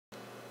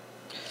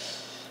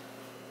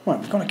Right,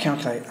 we've got to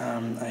calculate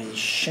a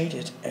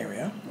shaded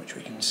area, which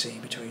we can see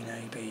between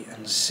A, B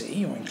and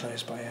C, or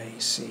enclosed by A,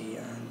 C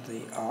and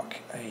the arc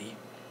A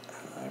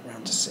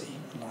round to C,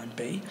 line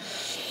B.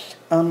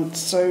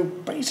 So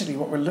basically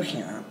what we're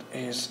looking at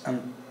is a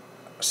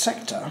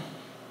sector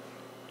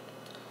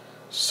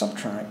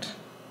subtract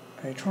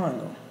a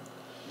triangle.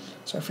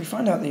 So if we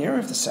find out the area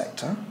of the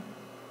sector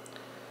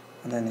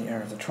and then the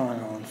area of the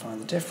triangle and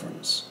find the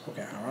difference, we'll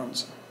get our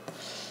answer.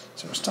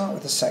 So we'll start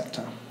with the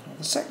sector. Well,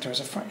 the sector is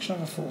a fraction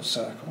of a full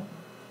circle,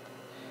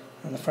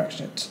 and the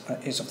fraction it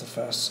is of the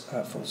first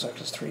full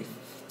circle is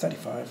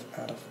 35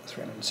 out of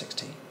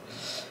 360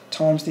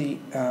 times the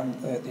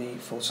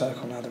full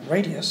circle. Now the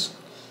radius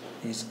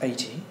is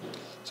 80,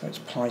 so it's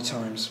pi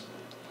times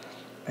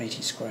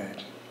 80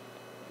 squared,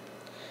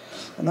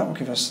 and that will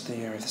give us the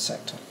area of the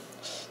sector.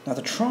 Now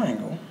the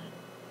triangle,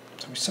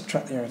 so we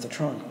subtract the area of the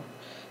triangle,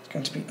 it's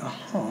going to be a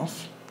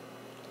half,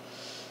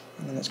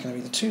 and then it's going to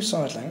be the two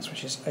side lengths,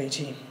 which is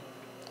 80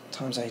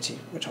 times 80,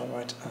 which I'll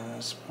write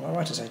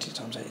as 80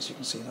 times 80, so you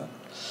can see that,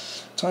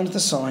 times the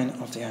sine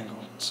of the angle,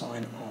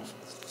 sine of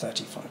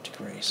 35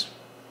 degrees.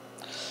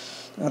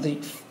 Now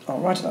I'll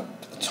write it up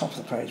at the top of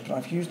the page, but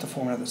I've used the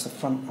formula that's the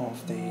front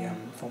of the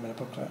formula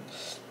booklet,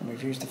 and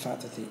we've used the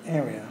fact that the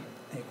area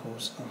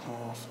equals a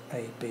half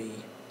AB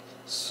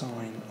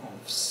sine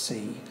of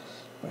C,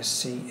 where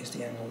C is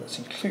the angle that's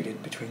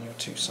included between your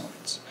two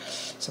sides.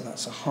 So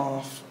that's a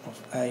half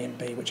of A and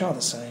B, which are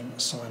the same,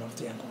 sine of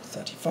the angle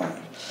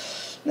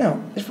 35.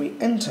 Now, if we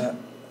enter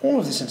all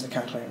of this into the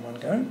calculator in one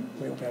go,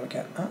 we'll be able to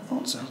get our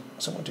answer.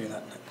 So we'll do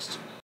that next.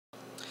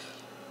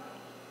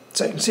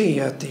 So you can see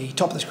at the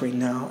top of the screen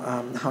now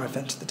how I've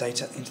entered the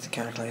data into the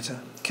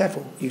calculator.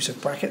 Careful use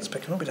of brackets,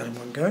 but it can all be done in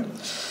one go.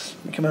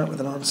 We come out with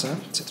an answer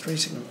to 3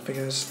 significant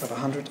figures of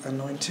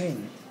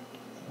 119.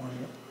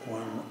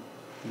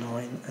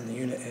 119, and the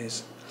unit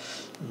is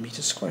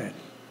meters squared.